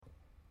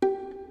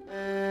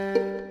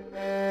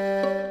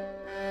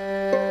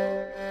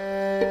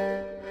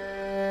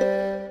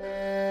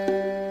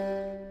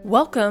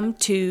Welcome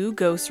to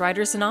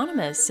Ghostwriters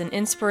Anonymous, an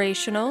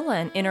inspirational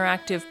and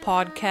interactive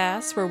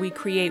podcast where we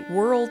create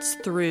worlds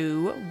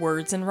through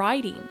words and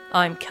writing.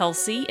 I'm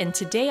Kelsey, and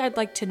today I'd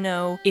like to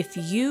know, if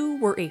you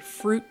were a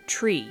fruit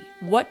tree,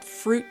 what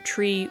fruit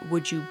tree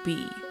would you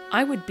be?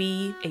 I would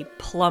be a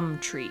plum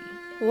tree.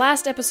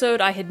 Last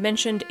episode, I had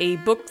mentioned a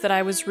book that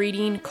I was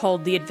reading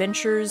called The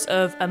Adventures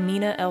of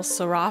Amina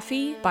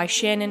El-Sarafi by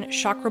Shannon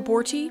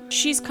Chakraborty.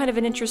 She's kind of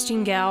an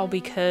interesting gal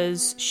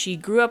because she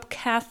grew up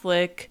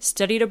Catholic,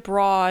 studied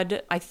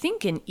abroad, I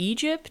think in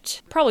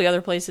Egypt, probably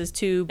other places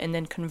too, and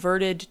then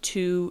converted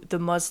to the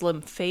Muslim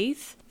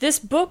faith. This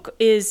book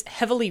is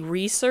heavily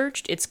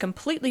researched. It's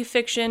completely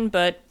fiction,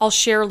 but I'll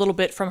share a little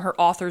bit from her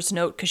author's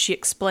note because she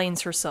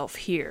explains herself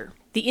here.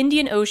 The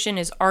Indian Ocean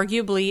is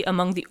arguably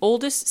among the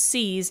oldest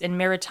seas in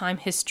maritime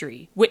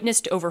history,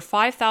 witnessed over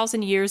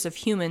 5,000 years of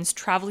humans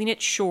traveling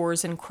its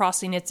shores and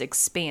crossing its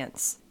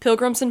expanse.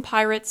 Pilgrims and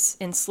pirates,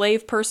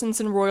 enslaved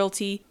persons and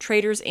royalty,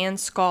 traders and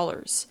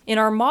scholars. In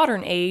our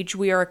modern age,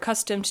 we are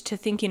accustomed to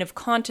thinking of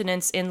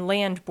continents in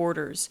land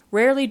borders.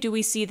 Rarely do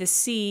we see the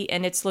sea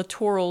and its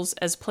littorals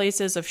as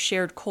places of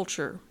shared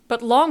culture.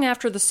 But long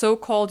after the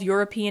so-called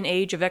European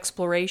age of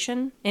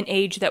exploration, an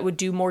age that would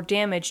do more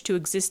damage to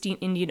existing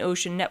Indian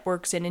Ocean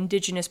networks and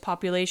indigenous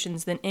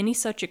populations than any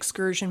such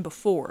excursion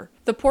before,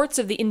 the ports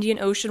of the Indian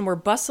Ocean were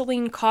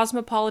bustling,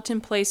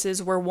 cosmopolitan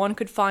places where one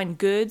could find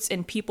goods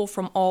and people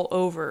from all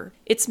over.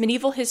 Its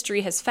medieval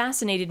history has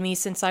fascinated me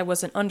since I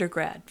was an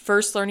undergrad,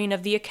 first learning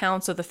of the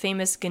accounts of the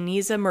famous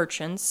Geniza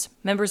merchants,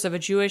 members of a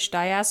Jewish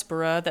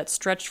diaspora that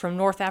stretched from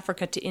North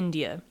Africa to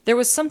India. There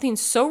was something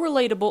so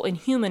relatable and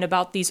human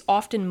about these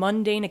often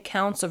mundane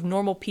accounts of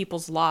normal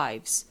people's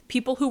lives.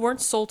 People who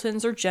weren't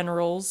sultans or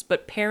generals,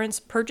 but parents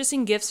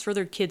purchasing gifts for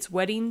their kids'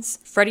 weddings,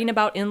 fretting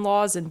about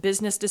in-laws and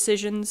business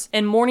decisions,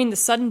 and mourning the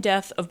sudden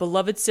death of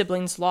beloved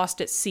siblings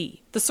lost at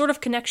sea. The sort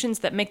of connections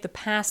that make the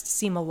past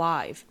seem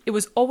alive. It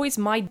was always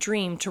my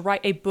dream to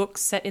write a book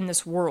set in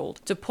this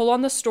world, to pull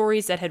on the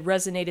stories that had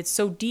resonated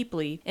so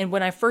deeply, and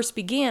when I first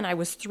began, I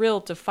was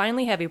thrilled to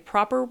finally have a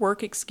proper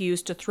work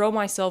excuse to throw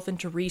myself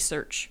into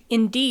research.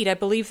 Indeed, I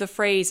believe the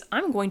phrase,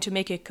 "I'm going to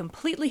make it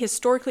completely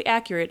historically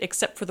accurate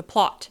except for the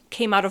plot,"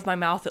 came out of my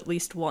mouth at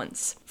least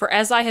once. For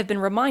as I have been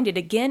reminded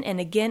again and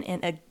again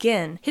and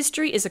again,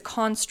 history is a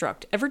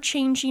construct,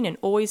 ever-changing and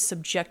always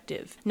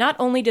subjective. Not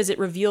only does it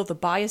reveal the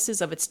biases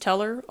of its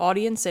teller,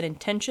 audience, and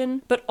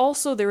intention, but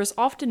also there is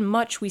often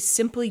much we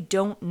simply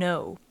don't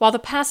know. While the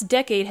past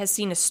decade has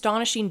seen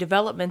astonishing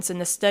developments in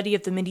the study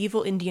of the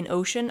medieval Indian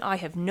Ocean, I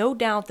have no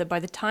doubt that by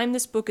the time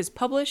this book is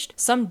published,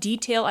 some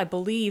detail I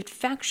believed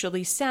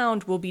factually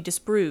sound will be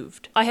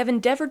disproved. I have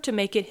endeavored to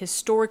make it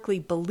historically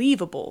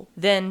believable,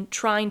 then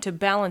trying to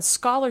balance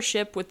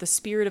scholarship with the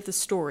spirit of the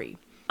story.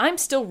 I'm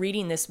still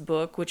reading this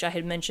book, which I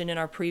had mentioned in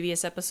our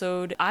previous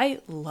episode. I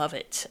love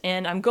it,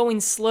 and I'm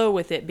going slow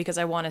with it because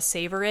I want to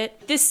savor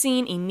it. This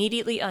scene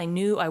immediately I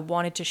knew I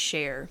wanted to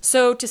share.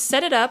 So to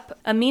set it up,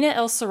 Amina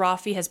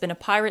El-Sarafi has been a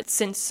pirate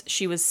since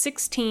she was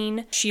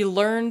 16. She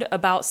learned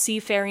about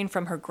seafaring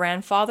from her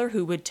grandfather,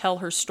 who would tell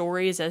her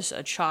stories as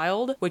a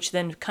child, which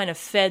then kind of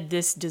fed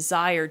this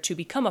desire to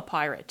become a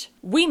pirate.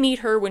 We meet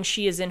her when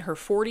she is in her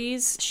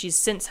 40s. She's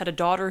since had a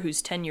daughter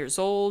who's 10 years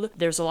old.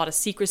 There's a lot of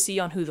secrecy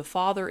on who the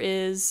father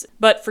is.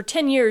 But for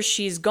 10 years,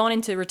 she's gone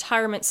into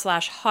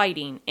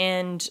retirement/hiding,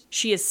 and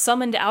she is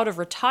summoned out of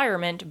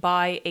retirement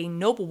by a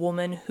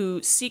noblewoman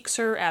who seeks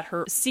her at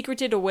her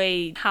secreted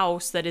away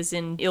house that is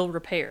in ill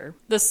repair.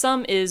 The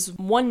sum is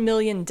 1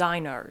 million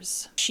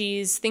dinars.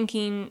 She's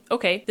thinking,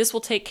 okay, this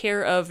will take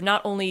care of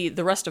not only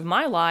the rest of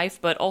my life,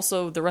 but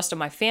also the rest of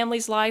my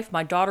family's life.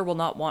 My daughter will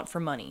not want for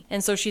money.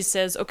 And so she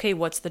says, okay,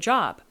 what's the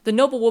job? The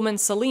noblewoman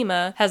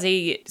Salima has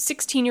a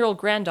 16-year-old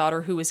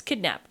granddaughter who was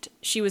kidnapped.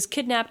 She was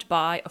kidnapped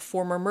by a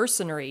former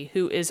mercenary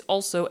who is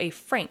also a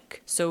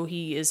Frank. So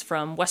he is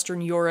from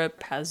Western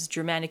Europe, has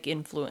Germanic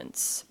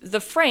influence. The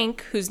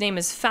Frank, whose name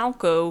is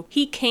Falco,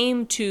 he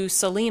came to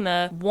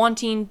Salima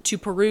wanting to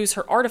peruse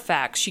her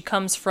artifacts. She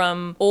comes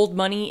from old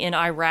money in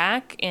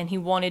Iraq, and he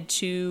wanted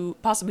to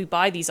possibly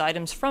buy these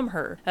items from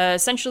her.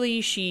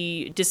 Essentially,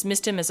 she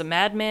dismissed him as a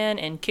madman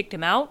and kicked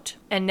him out.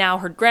 And now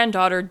her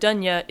granddaughter,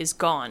 Dunya, is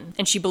gone,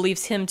 and she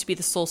believes him to be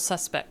the sole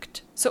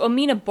suspect. So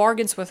Amina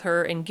bargains with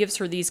her and gives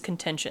her these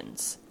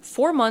contentions.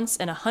 4 months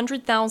and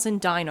 100,000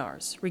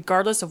 dinars,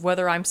 regardless of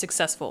whether I'm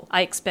successful.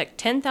 I expect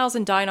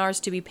 10,000 dinars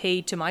to be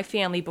paid to my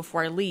family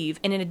before I leave,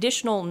 and an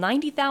additional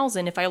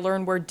 90,000 if I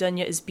learn where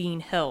Dunya is being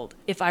held.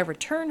 If I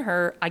return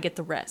her, I get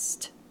the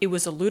rest. It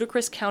was a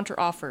ludicrous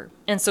counteroffer.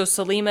 And so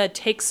Salima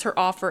takes her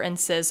offer and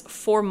says,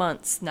 4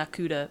 months,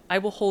 Nakuda. I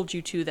will hold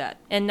you to that.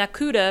 And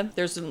Nakuda,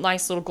 there's a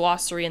nice little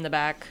glossary in the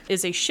back,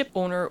 is a ship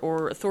owner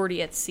or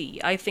authority at sea.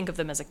 I think of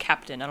them as a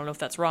captain. I don't know if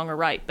that's wrong or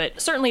right, but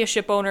certainly a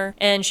ship owner.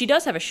 And she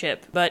does have a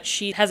ship, but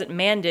she hasn't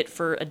manned it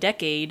for a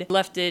decade,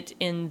 left it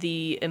in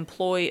the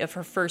employ of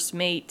her first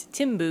mate,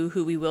 Timbu,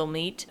 who we will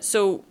meet.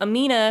 So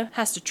Amina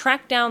has to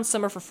track down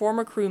some of her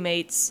former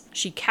crewmates.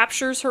 She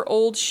captures her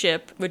old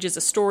ship, which is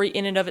a story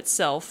in and of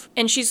itself. herself,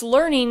 and she's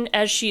learning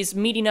as she's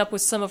meeting up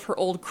with some of her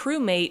old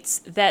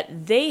crewmates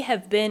that they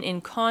have been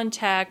in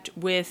contact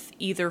with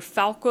either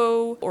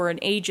Falco or an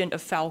agent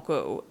of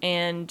Falco,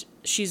 and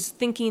she's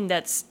thinking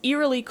that's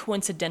eerily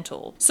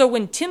coincidental. So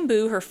when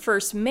Timbu, her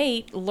first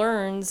mate,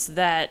 learns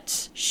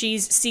that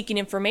she's seeking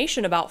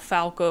information about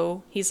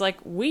Falco, he's like,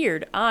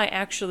 weird, I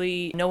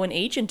actually know an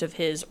agent of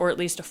his, or at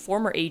least a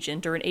former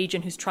agent, or an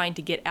agent who's trying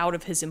to get out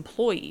of his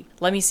employee.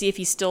 Let me see if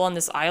he's still on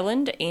this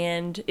island,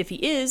 and if he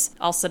is,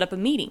 I'll set up a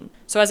meeting.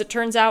 So as it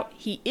turns out,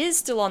 he is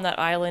still on that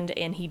island,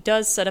 and he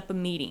does set up a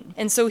meeting.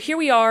 And so here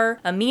we are,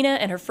 Amina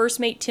and her first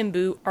mate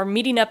Timbu are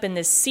meeting up in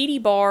this seedy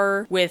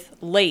bar with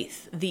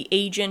Laith, the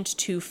agent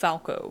to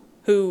Falco,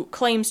 who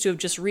claims to have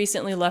just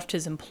recently left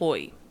his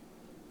employ.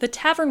 The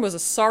tavern was a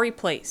sorry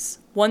place,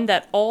 one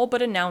that all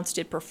but announced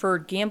it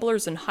preferred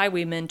gamblers and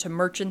highwaymen to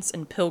merchants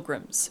and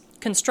pilgrims.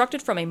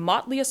 Constructed from a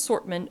motley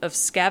assortment of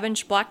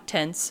scavenged black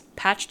tents,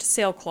 patched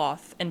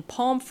sailcloth, and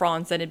palm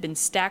fronds that had been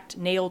stacked,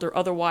 nailed, or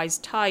otherwise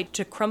tied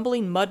to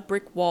crumbling mud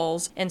brick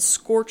walls and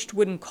scorched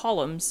wooden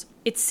columns,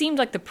 it seemed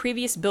like the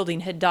previous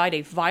building had died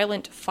a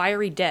violent,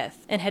 fiery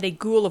death and had a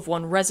ghoul of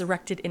one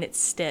resurrected in its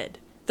stead.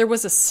 There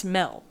was a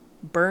smell,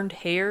 burned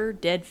hair,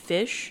 dead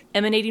fish,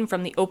 emanating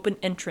from the open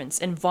entrance,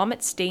 and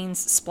vomit stains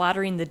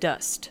splattering the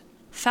dust.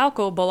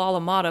 Falco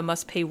Balalamata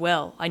must pay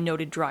well, I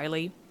noted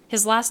dryly.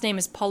 His last name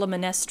is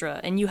Polymnestra,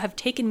 and you have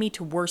taken me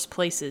to worse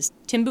places.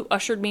 Timbu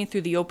ushered me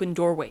through the open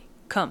doorway.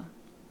 Come.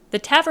 The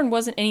tavern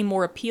wasn't any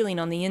more appealing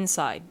on the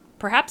inside.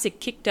 Perhaps it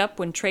kicked up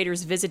when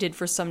traders visited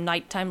for some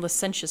nighttime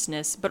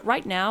licentiousness, but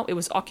right now it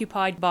was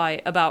occupied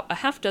by about a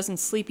half-dozen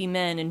sleepy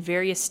men in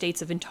various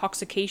states of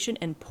intoxication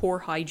and poor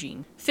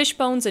hygiene. Fish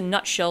bones and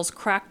nutshells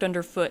cracked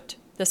underfoot,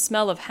 the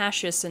smell of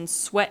hashish and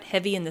sweat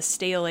heavy in the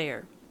stale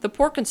air. The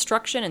poor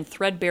construction and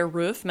threadbare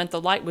roof meant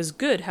the light was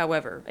good,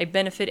 however, a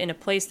benefit in a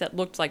place that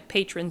looked like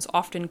patrons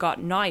often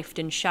got knifed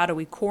in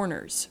shadowy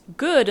corners.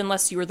 Good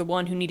unless you were the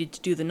one who needed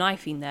to do the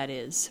knifing, that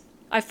is.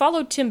 I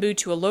followed Timbu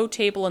to a low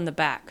table in the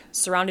back,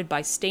 surrounded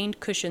by stained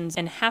cushions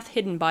and half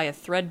hidden by a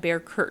threadbare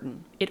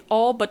curtain. It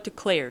all but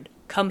declared,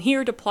 "Come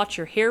here to plot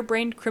your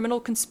harebrained criminal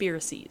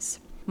conspiracies."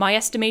 My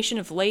estimation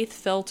of Laith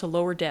fell to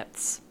lower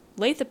depths.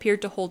 Laith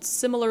appeared to hold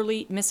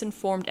similarly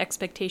misinformed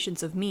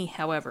expectations of me,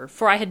 however,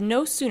 for I had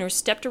no sooner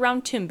stepped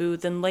around Timbu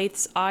than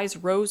Laith's eyes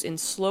rose in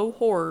slow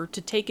horror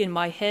to take in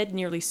my head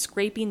nearly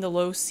scraping the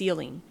low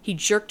ceiling. He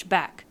jerked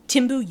back.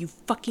 "Timbu, you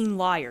fucking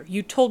liar.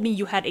 You told me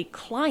you had a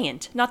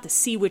client, not the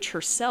sea witch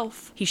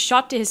herself." He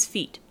shot to his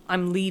feet.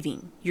 "I'm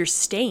leaving. You're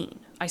staying."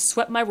 I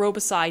swept my robe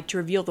aside to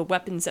reveal the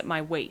weapons at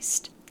my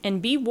waist. And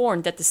be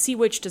warned that the sea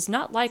witch does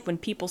not like when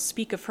people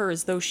speak of her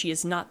as though she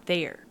is not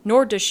there.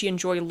 Nor does she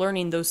enjoy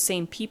learning those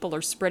same people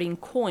are spreading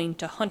coin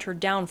to hunt her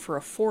down for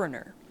a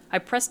foreigner. I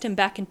pressed him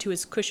back into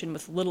his cushion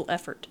with little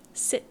effort.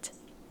 "Sit."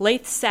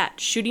 Laith sat,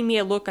 shooting me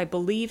a look I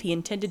believe he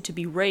intended to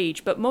be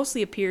rage, but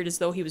mostly appeared as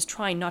though he was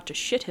trying not to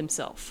shit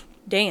himself.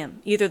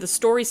 Damn, either the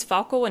stories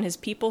Falco and his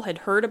people had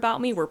heard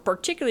about me were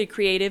particularly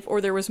creative, or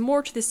there was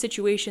more to this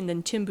situation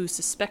than Timbu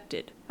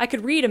suspected. I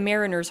could read a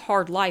mariner's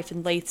hard life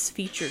in Laith's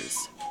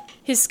features.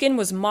 His skin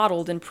was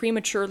mottled and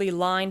prematurely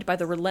lined by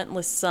the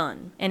relentless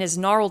sun, and his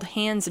gnarled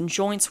hands and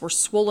joints were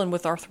swollen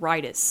with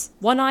arthritis.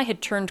 One eye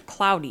had turned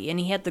cloudy, and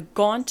he had the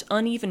gaunt,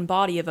 uneven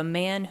body of a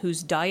man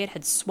whose diet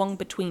had swung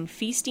between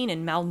feasting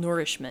and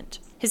malnourishment.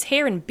 His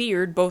hair and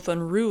beard, both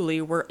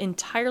unruly, were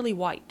entirely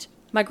white.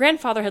 My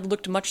grandfather had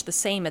looked much the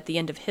same at the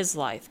end of his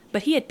life,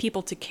 but he had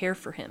people to care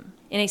for him.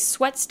 In a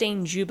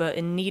sweat-stained juba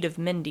in need of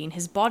mending,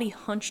 his body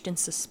hunched in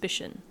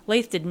suspicion.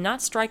 Laith did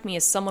not strike me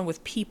as someone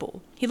with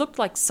people. He looked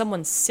like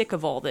someone sick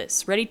of all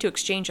this, ready to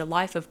exchange a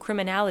life of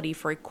criminality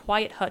for a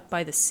quiet hut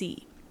by the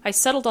sea. I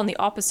settled on the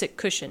opposite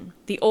cushion.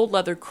 The old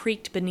leather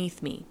creaked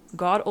beneath me.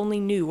 God only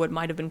knew what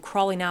might have been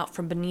crawling out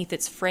from beneath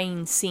its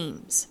fraying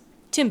seams.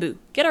 "Timbu,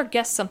 get our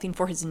guest something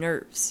for his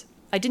nerves."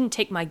 I didn't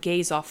take my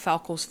gaze off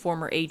Falco's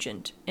former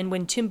agent, and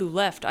when Timbu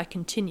left, I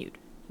continued.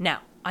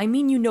 "Now, I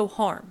mean you no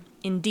harm.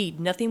 Indeed,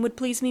 nothing would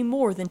please me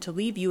more than to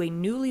leave you a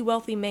newly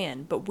wealthy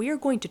man, but we are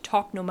going to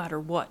talk no matter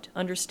what,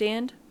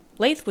 understand?"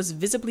 Laith was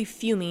visibly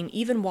fuming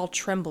even while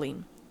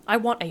trembling. "I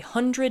want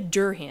 100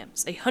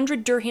 dirhams.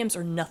 100 dirhams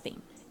or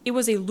nothing." It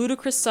was a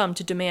ludicrous sum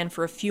to demand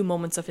for a few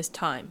moments of his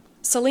time.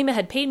 Salima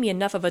had paid me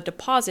enough of a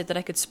deposit that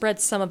I could spread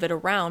some of it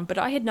around, but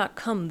I had not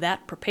come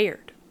that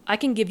prepared. "I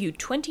can give you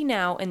 20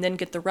 now and then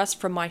get the rest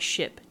from my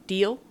ship.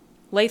 Deal?"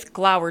 Laith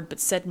glowered but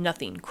said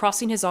nothing,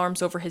 crossing his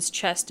arms over his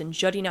chest and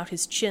jutting out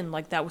his chin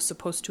like that was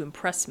supposed to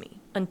impress me.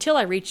 Until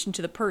I reached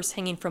into the purse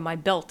hanging from my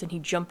belt and he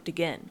jumped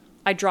again.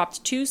 I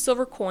dropped 2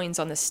 silver coins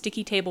on the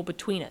sticky table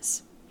between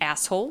us.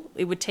 "Asshole,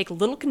 it would take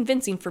little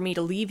convincing for me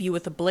to leave you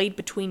with a blade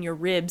between your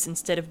ribs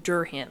instead of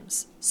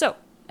dirhams. So,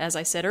 as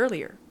I said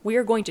earlier, we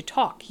are going to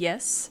talk,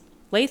 yes?"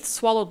 Laith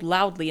swallowed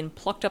loudly and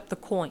plucked up the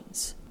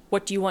coins.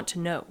 "What do you want to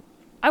know?"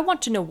 "I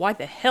want to know why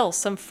the hell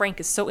some Frank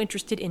is so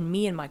interested in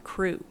me and my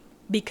crew."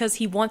 "Because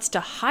he wants to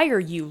hire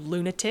you,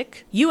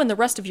 lunatic. You and the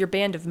rest of your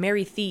band of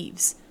merry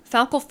thieves.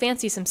 Falco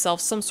fancies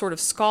himself some sort of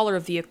scholar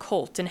of the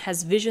occult and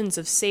has visions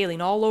of sailing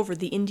all over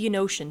the Indian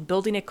Ocean,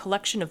 building a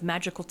collection of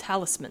magical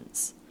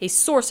talismans. A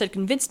source had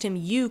convinced him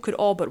you could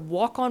all but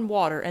walk on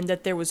water and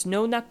that there was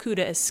no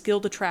Nakuda as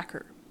skilled a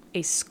tracker.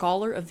 A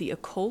scholar of the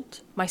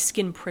occult? My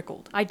skin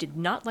prickled. I did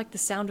not like the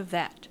sound of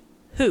that.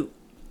 Who?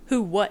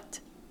 Who what?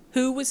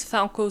 Who was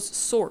Falco's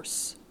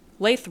source?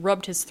 Leith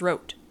rubbed his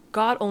throat.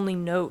 God only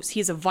knows.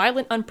 He is a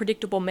violent,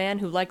 unpredictable man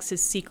who likes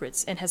his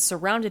secrets, and has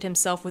surrounded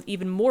himself with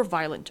even more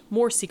violent,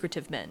 more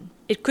secretive men.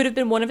 It could have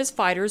been one of his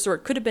fighters, or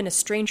it could have been a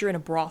stranger in a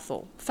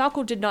brothel.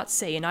 Falco did not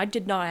say, and I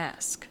did not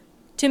ask.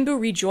 Timbu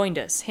rejoined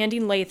us,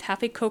 handing Leith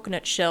half a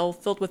coconut shell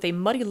filled with a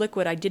muddy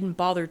liquid I didn't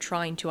bother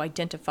trying to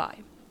identify.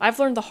 I've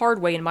learned the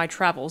hard way in my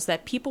travels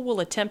that people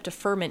will attempt to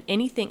ferment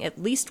anything at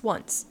least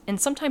once,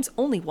 and sometimes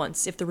only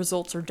once if the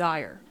results are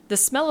dire. The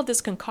smell of this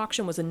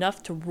concoction was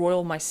enough to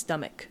roil my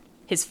stomach.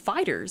 His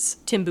fighters?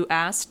 Timbu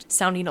asked,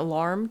 sounding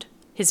alarmed.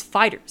 His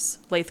fighters,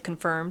 Leith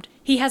confirmed.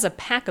 He has a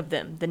pack of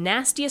them, the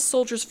nastiest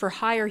soldiers for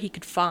hire he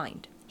could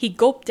find. He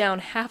gulped down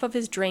half of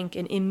his drink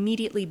and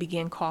immediately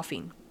began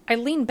coughing. I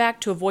leaned back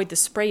to avoid the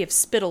spray of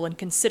spittle and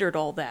considered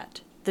all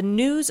that. The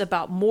news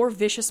about more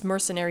vicious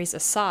mercenaries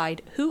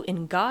aside, who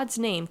in God's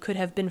name could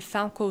have been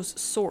Falco's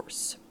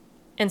source?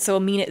 And so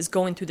Amina is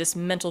going through this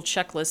mental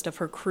checklist of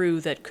her crew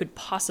that could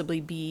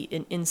possibly be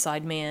an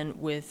inside man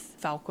with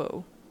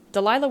Falco.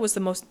 Delilah was the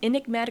most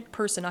enigmatic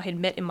person I had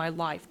met in my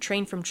life,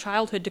 trained from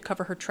childhood to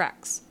cover her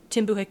tracks.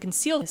 Timbu had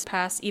concealed his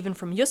past even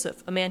from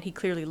Yusuf, a man he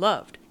clearly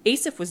loved.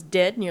 Asif was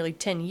dead nearly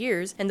 10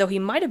 years, and though he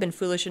might have been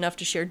foolish enough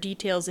to share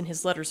details in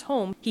his letters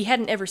home, he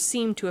hadn't ever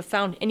seemed to have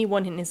found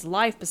anyone in his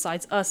life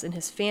besides us and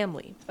his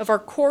family. Of our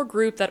core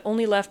group, that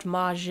only left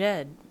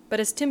Majed. But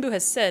as Timbu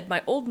has said,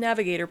 my old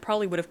navigator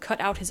probably would have cut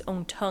out his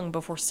own tongue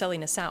before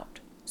selling us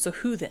out. So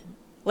who then?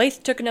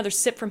 Leith took another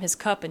sip from his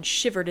cup and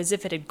shivered as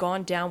if it had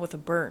gone down with a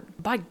burn.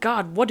 By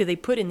God, what do they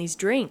put in these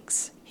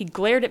drinks? He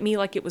glared at me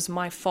like it was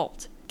my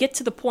fault. Get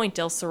to the point,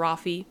 El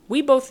Sarafi.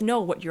 We both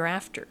know what you're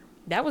after.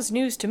 That was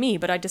news to me,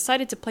 but I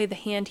decided to play the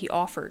hand he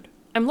offered.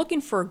 I'm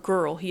looking for a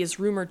girl he is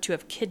rumored to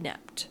have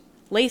kidnapped.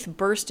 Leith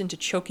burst into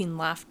choking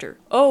laughter.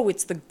 Oh,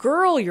 it's the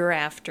girl you're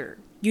after.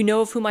 You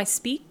know of whom I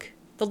speak?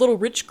 The little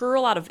rich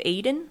girl out of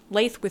Aden?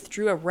 Leith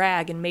withdrew a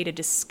rag and made a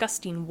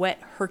disgusting,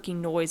 wet,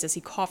 herking noise as he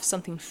coughed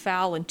something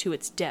foul into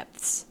its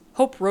depths.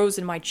 Hope rose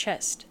in my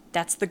chest.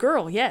 That's the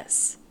girl,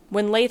 yes.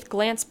 When Leith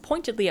glanced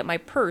pointedly at my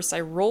purse, I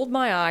rolled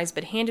my eyes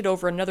but handed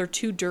over another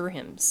 2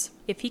 dirhams.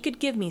 If he could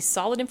give me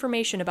solid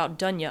information about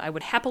Dunya, I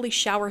would happily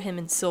shower him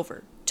in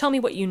silver. Tell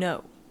me what you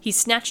know. He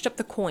snatched up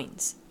the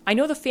coins. I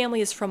know the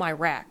family is from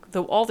Iraq,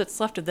 though all that's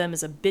left of them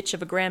is a bitch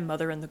of a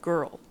grandmother and the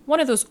girl.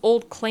 One of those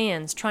old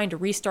clans trying to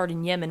restart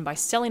in Yemen by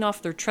selling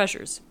off their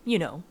treasures. You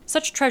know,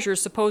 such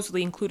treasures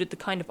supposedly included the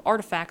kind of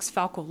artifacts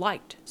Falco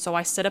liked, so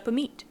I set up a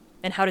meet.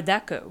 And how did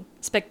that go?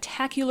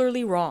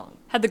 Spectacularly wrong.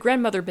 Had the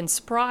grandmother been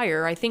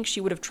sprier, I think she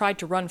would have tried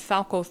to run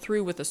Falco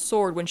through with a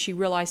sword when she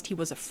realized he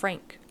was a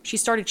Frank. She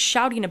started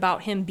shouting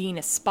about him being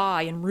a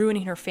spy and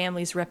ruining her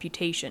family's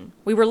reputation.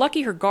 We were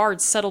lucky her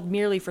guards settled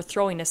merely for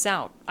throwing us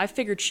out. I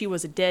figured she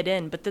was a dead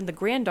end, but then the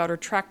granddaughter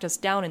tracked us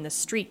down in the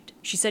street.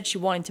 She said she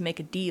wanted to make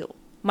a deal.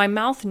 My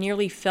mouth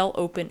nearly fell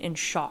open in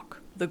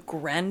shock. The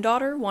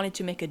granddaughter wanted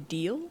to make a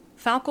deal?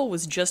 Falco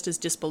was just as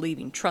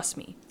disbelieving, trust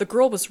me. The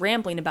girl was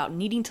rambling about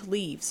needing to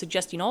leave,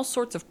 suggesting all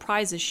sorts of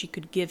prizes she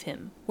could give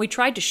him. We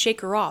tried to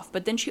shake her off,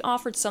 but then she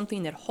offered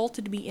something that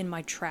halted me in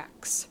my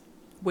tracks.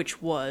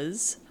 Which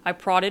was? I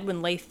prodded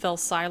when Leith fell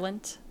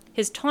silent.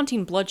 His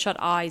taunting bloodshot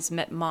eyes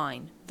met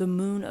mine. The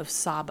moon of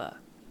Saba.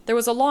 There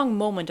was a long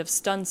moment of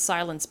stunned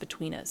silence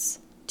between us.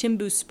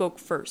 Timbu spoke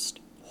first.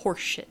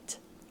 Horseshit.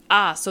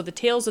 Ah, so the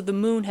tales of the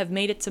moon have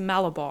made it to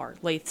Malabar,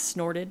 Leith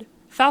snorted.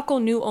 Falco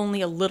knew only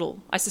a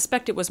little. I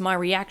suspect it was my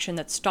reaction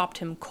that stopped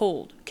him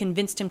cold,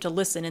 convinced him to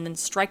listen and then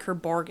strike her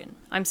bargain.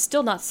 I'm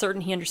still not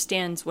certain he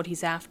understands what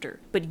he's after.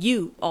 But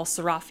you,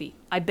 Al-Sarafi,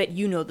 I bet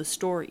you know the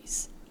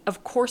stories.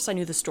 Of course I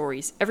knew the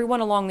stories.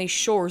 Everyone along these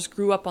shores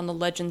grew up on the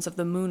legends of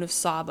the moon of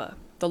Saba.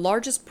 The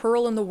largest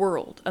pearl in the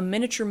world, a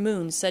miniature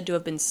moon said to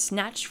have been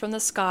snatched from the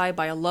sky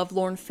by a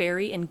lovelorn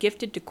fairy and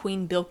gifted to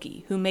Queen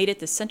Bilqi, who made it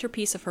the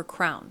centerpiece of her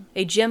crown.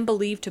 A gem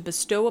believed to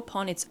bestow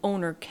upon its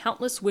owner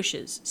countless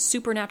wishes,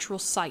 supernatural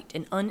sight,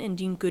 and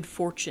unending good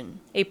fortune.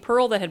 A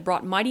pearl that had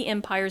brought mighty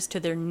empires to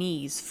their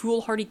knees,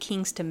 foolhardy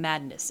kings to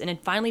madness, and had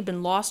finally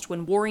been lost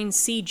when warring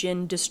sea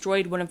jinn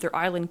destroyed one of their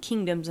island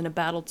kingdoms in a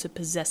battle to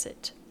possess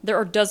it. There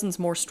are dozens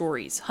more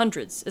stories,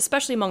 hundreds,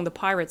 especially among the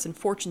pirates and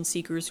fortune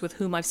seekers with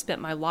whom I've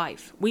spent my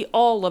life. We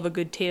all love a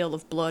good tale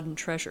of blood and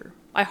treasure.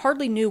 I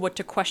hardly knew what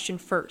to question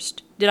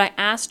first. Did I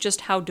ask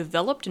just how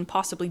developed and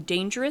possibly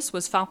dangerous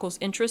was Falco's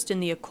interest in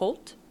the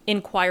occult?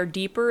 Inquire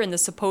deeper in the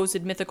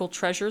supposed mythical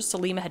treasures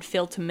Salima had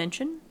failed to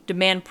mention?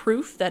 Demand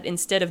proof that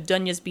instead of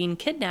Dunya's being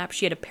kidnapped,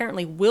 she had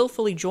apparently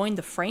willfully joined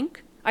the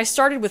Frank? I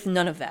started with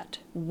none of that.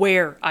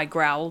 Where? I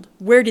growled.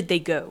 Where did they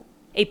go?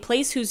 A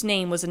place whose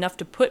name was enough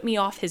to put me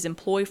off his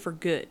employ for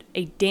good.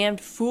 A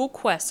damned fool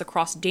quest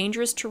across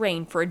dangerous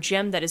terrain for a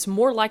gem that is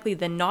more likely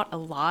than not a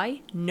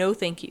lie? No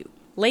thank you.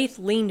 Lath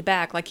leaned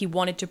back like he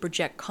wanted to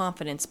project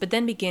confidence, but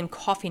then began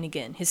coughing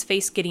again, his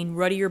face getting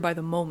ruddier by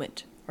the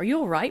moment. Are you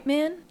alright,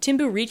 man?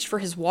 Timbu reached for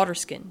his water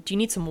skin. Do you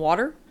need some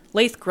water?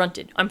 Lath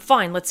grunted. I'm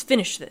fine, let's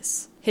finish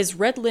this. His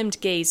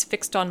red-limbed gaze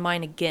fixed on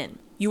mine again.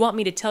 You want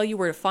me to tell you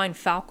where to find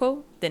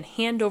Falco? Then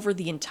hand over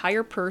the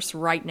entire purse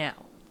right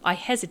now. I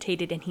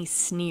hesitated and he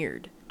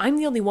sneered. I'm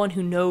the only one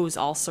who knows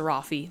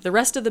Al-Sarafi. The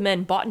rest of the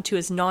men bought into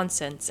his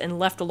nonsense and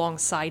left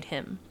alongside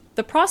him.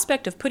 The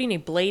prospect of putting a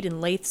blade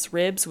in Lath's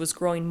ribs was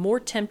growing more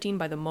tempting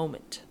by the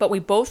moment, but we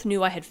both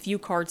knew I had few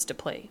cards to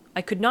play.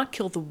 I could not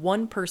kill the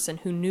one person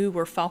who knew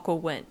where Falco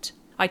went.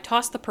 I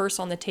tossed the purse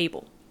on the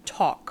table.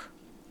 Talk.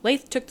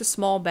 Lath took the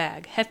small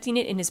bag, hefting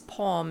it in his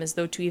palm as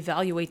though to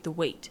evaluate the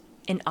weight.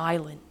 An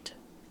island.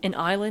 An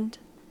island?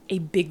 A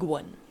big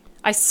one.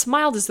 I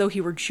smiled as though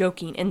he were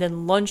joking and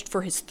then lunged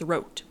for his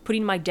throat,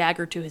 putting my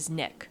dagger to his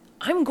neck.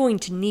 I'm going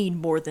to need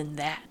more than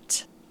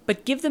that.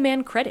 But give the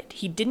man credit,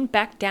 he didn't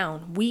back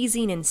down,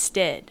 wheezing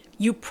instead.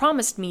 You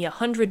promised me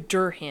 100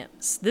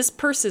 dirhams. This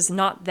purse is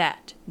not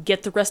that.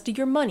 Get the rest of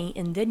your money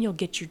and then you'll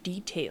get your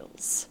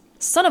details.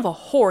 Son of a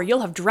whore, you'll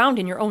have drowned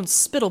in your own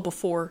spittle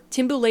before.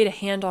 Timbu laid a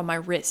hand on my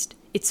wrist.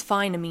 It's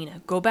fine,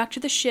 Amina. Go back to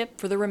the ship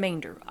for the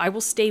remainder. I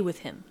will stay with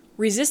him.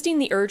 Resisting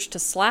the urge to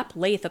slap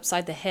Lath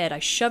upside the head, I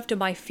shoved to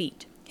my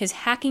feet. His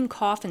hacking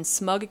cough and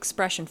smug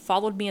expression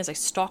followed me as I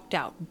stalked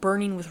out,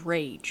 burning with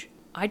rage.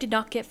 I did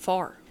not get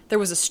far. There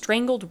was a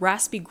strangled,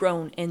 raspy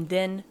groan, and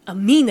then,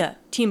 Amina!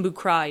 Timbu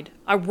cried.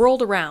 I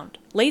whirled around.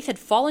 Lath had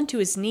fallen to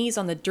his knees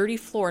on the dirty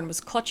floor and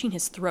was clutching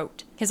his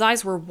throat. His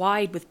eyes were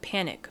wide with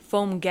panic,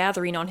 foam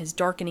gathering on his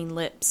darkening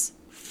lips.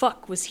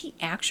 Fuck, was he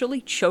actually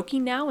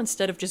choking now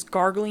instead of just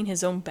gargling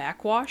his own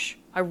backwash?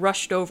 I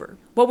rushed over.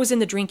 What was in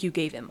the drink you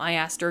gave him? I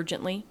asked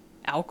urgently.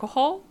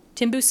 Alcohol?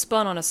 Timbu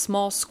spun on a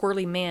small,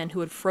 squirrely man who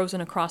had frozen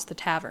across the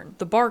tavern,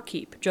 the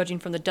barkeep, judging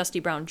from the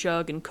dusty brown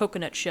jug and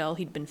coconut shell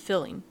he'd been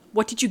filling.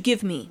 What did you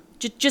give me?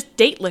 Just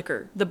date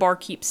liquor, the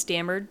barkeep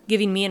stammered,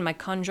 giving me and my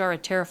Kanjar a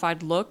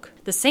terrified look.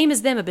 The same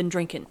as them have been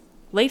drinking.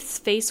 Lath's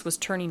face was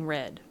turning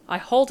red. I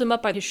hauled him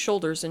up by his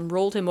shoulders and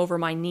rolled him over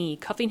my knee,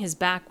 cuffing his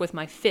back with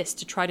my fist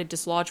to try to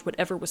dislodge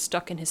whatever was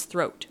stuck in his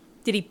throat.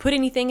 Did he put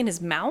anything in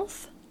his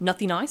mouth?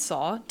 Nothing I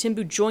saw.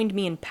 Timbu joined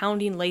me in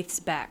pounding Lath's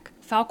back.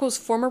 Falco's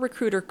former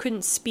recruiter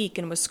couldn't speak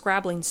and was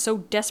scrabbling so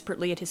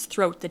desperately at his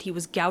throat that he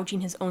was gouging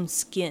his own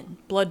skin,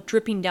 blood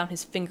dripping down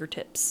his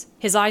fingertips.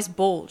 His eyes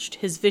bulged,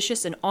 his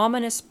vicious and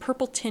ominous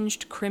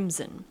purple-tinged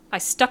crimson. I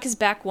stuck his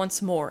back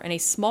once more, and a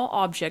small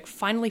object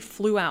finally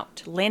flew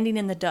out, landing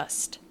in the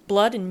dust.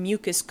 Blood and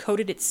mucus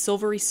coated its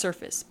silvery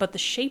surface, but the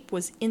shape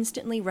was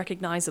instantly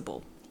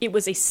recognizable. It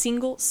was a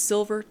single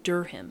silver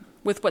dirham.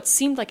 With what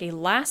seemed like a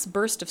last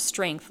burst of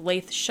strength,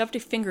 Lath shoved a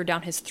finger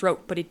down his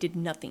throat, but it did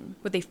nothing.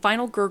 With a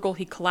final gurgle,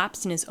 he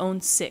collapsed in his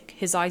own sick,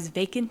 his eyes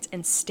vacant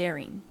and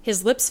staring.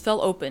 His lips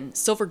fell open,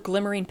 silver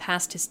glimmering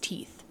past his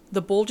teeth.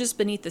 The bulges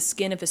beneath the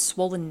skin of his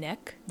swollen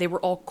neck, they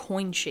were all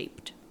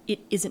coin-shaped.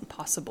 It isn't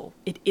possible.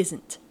 It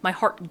isn't. My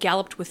heart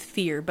galloped with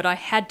fear, but I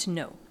had to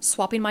know.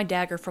 Swapping my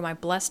dagger for my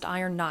blessed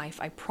iron knife,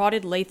 I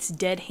prodded Lath's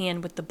dead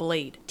hand with the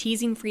blade,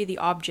 teasing free the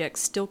object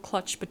still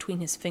clutched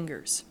between his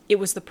fingers. It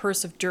was the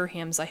purse of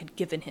dirhams I had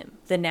given him,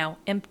 the now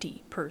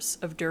empty purse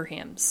of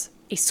dirhams.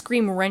 A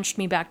scream wrenched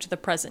me back to the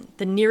present,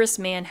 the nearest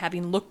man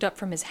having looked up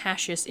from his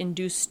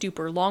hashish-induced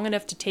stupor long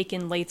enough to take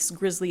in Lath's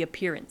grisly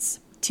appearance.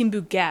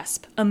 Timbu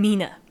gasped,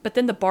 Amina, but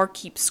then the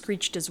barkeep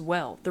screeched as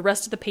well, the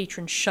rest of the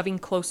patrons shoving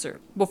closer.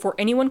 Before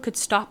anyone could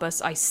stop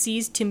us, I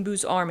seized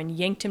Timbu's arm and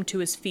yanked him to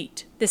his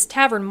feet. This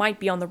tavern might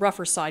be on the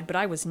rougher side, but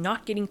I was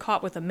not getting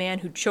caught with a man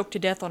who'd choked to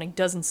death on a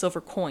dozen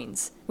silver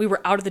coins. We were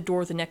out of the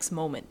door the next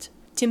moment.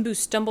 Timbu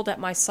stumbled at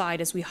my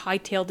side as we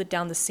hightailed it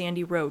down the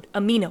sandy road.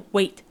 Amina,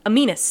 wait!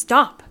 Amina,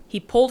 stop! He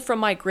pulled from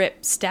my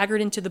grip,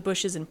 staggered into the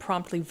bushes, and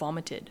promptly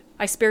vomited.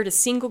 I spared a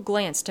single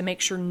glance to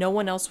make sure no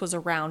one else was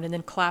around and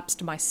then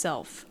collapsed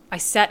myself. I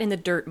sat in the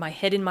dirt, my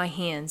head in my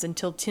hands,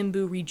 until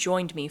Timbu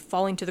rejoined me,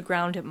 falling to the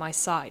ground at my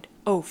side.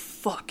 Oh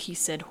fuck, he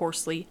said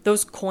hoarsely.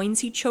 Those coins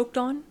he choked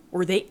on?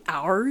 Were they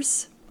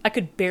ours? I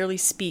could barely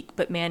speak,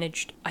 but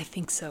managed, I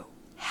think so.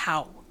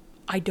 How?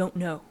 I don't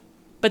know.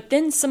 But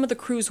then some of the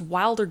crew's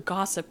wilder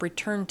gossip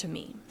returned to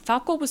me.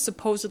 Falco was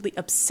supposedly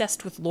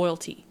obsessed with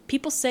loyalty.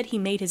 People said he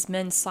made his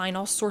men sign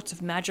all sorts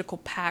of magical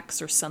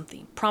pacts or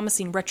something,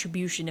 promising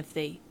retribution if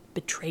they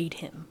betrayed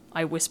him.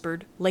 I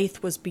whispered.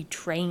 Lath was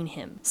betraying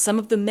him. Some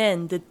of the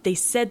men, they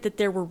said that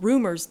there were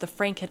rumors the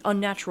Frank had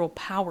unnatural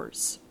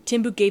powers.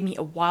 Timbu gave me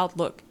a wild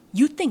look.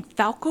 You think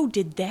Falco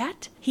did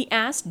that? He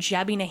asked,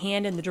 jabbing a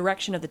hand in the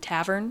direction of the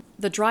tavern.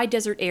 The dry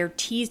desert air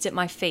teased at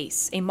my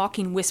face, a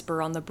mocking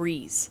whisper on the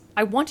breeze.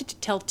 I wanted to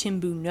tell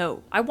Timbu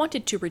no. I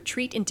wanted to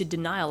retreat into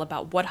denial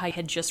about what I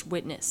had just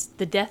witnessed,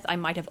 the death I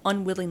might have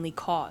unwillingly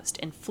caused,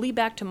 and flee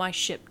back to my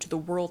ship to the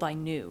world I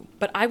knew.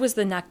 But I was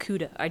the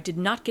Nakuda. I did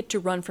not get to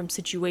run from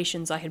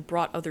situations I had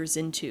brought others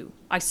into.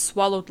 I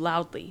swallowed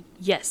loudly.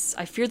 Yes,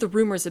 I fear the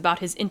rumors about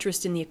his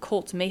interest in the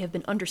occult may have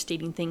been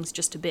understating things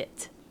just a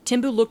bit.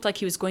 Timbu looked like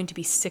he was going to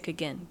be sick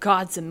again.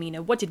 Gods,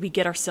 Amina, what did we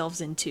get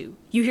ourselves into?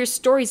 You hear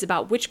stories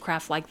about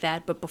witchcraft like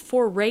that, but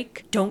before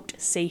Rake, don't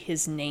say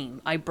his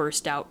name, I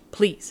burst out.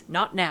 Please,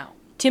 not now.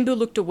 Timbu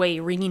looked away,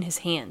 wringing his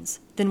hands.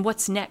 Then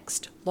what's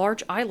next?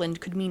 Large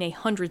Island could mean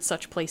 100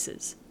 such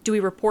places. Do we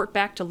report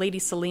back to Lady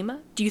Salima?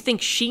 Do you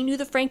think she knew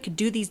the Frank could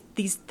do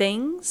these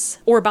things?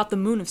 Or about the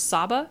moon of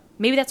Saba?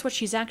 Maybe that's what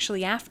she's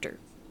actually after.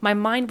 My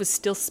mind was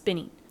still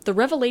spinning. The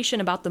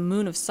revelation about the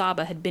moon of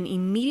Saba had been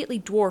immediately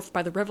dwarfed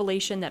by the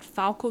revelation that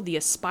Falco the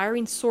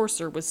aspiring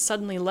sorcerer was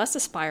suddenly less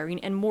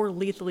aspiring and more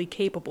lethally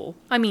capable.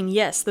 I mean,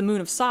 yes, the moon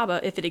of Saba,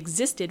 if it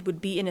existed,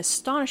 would be an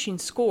astonishing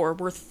score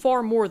worth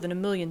far more than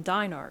 1,000,000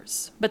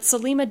 dinars. But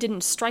Salima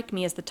didn't strike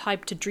me as the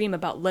type to dream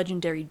about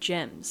legendary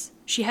gems.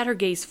 She had her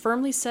gaze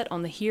firmly set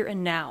on the here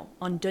and now,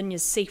 on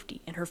Dunya's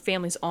safety and her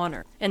family's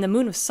honor, and the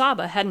moon of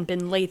Saba hadn't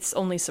been Laith's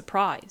only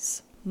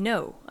surprise.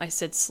 No, I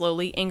said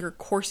slowly, anger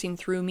coursing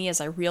through me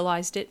as I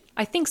realized it.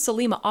 I think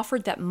Salima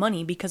offered that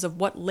money because of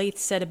what Laith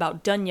said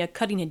about Dunya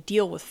cutting a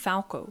deal with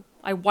Falco.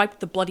 I wiped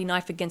the bloody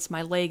knife against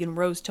my leg and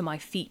rose to my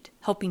feet,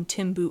 helping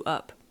Timbu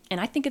up. And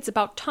I think it's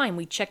about time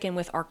we check in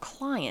with our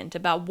client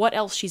about what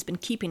else she's been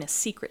keeping a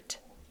secret.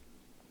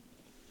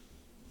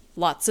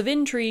 Lots of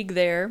intrigue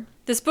there.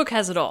 This book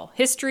has it all.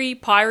 History,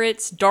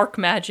 pirates, dark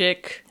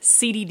magic,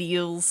 seedy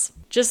deals.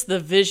 Just the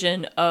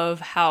vision of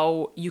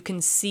how you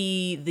can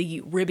see the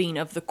ribbing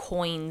of the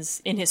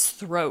coins in his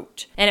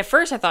throat. And at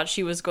first I thought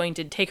she was going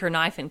to take her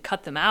knife and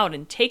cut them out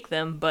and take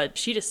them, but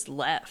she just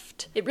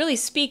left. It really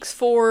speaks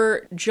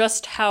for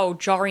just how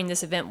jarring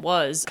this event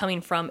was, coming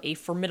from a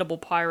formidable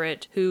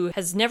pirate who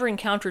has never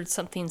encountered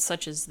something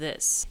such as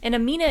this. And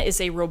Amina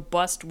is a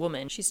robust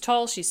woman. She's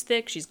tall, she's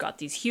thick, she's got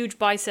these huge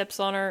biceps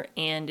on her,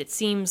 and it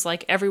seems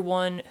like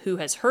everyone who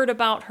has heard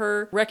about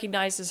her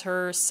recognizes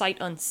her sight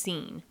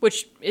unseen,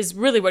 which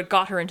is really what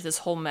got her into this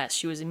whole mess.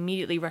 She was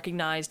immediately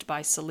recognized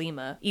by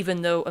Salima,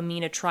 even though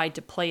Amina tried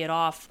to play it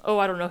off, oh,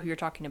 I don't know who you're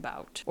talking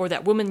about. Or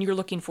that woman you're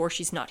looking for,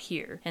 she's not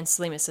here. And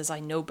Salima says, I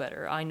know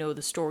better. I know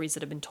the stories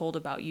that have been told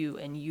about you,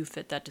 and you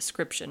fit that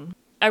description.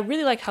 I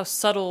really like how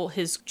subtle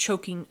his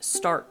choking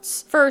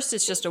starts. First,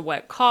 it's just a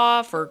wet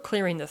cough or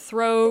clearing the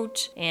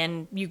throat,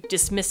 and you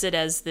dismiss it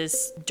as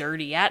this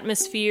dirty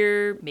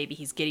atmosphere. Maybe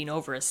he's getting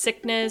over a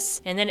sickness,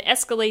 and then it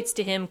escalates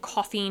to him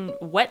coughing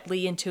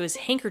wetly into his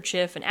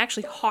handkerchief and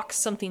actually hawks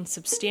something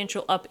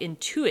substantial up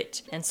into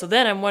it. And so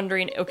then I'm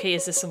wondering, okay,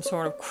 is this some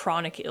sort of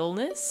chronic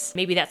illness?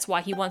 Maybe that's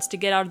why he wants to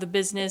get out of the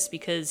business,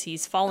 because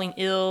he's falling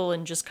ill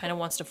and just kind of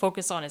wants to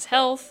focus on his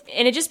health.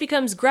 And it just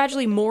becomes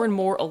gradually more and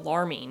more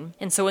alarming.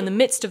 And so in the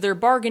midst of their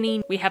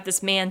bargaining, we have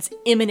this man's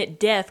imminent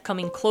death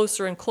coming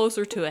closer and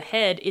closer to a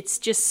head. It's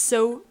just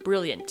so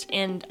brilliant.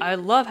 And I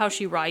love how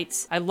she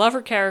writes. I love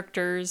her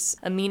characters.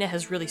 Amina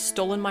has really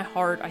stolen my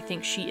heart. I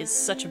think she is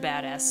such a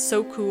badass.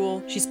 So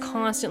cool. She's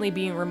constantly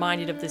being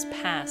reminded of this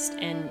past.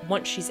 And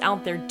once she's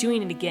out there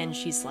doing it again,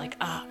 she's like,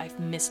 I've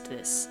missed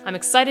this. I'm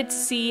excited to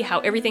see how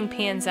everything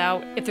pans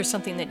out. If there's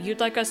something that you'd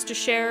like us to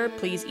share,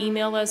 please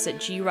email us at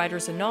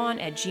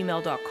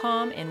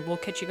gwritersanon@gmail.com, and we'll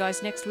catch you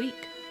guys next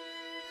week.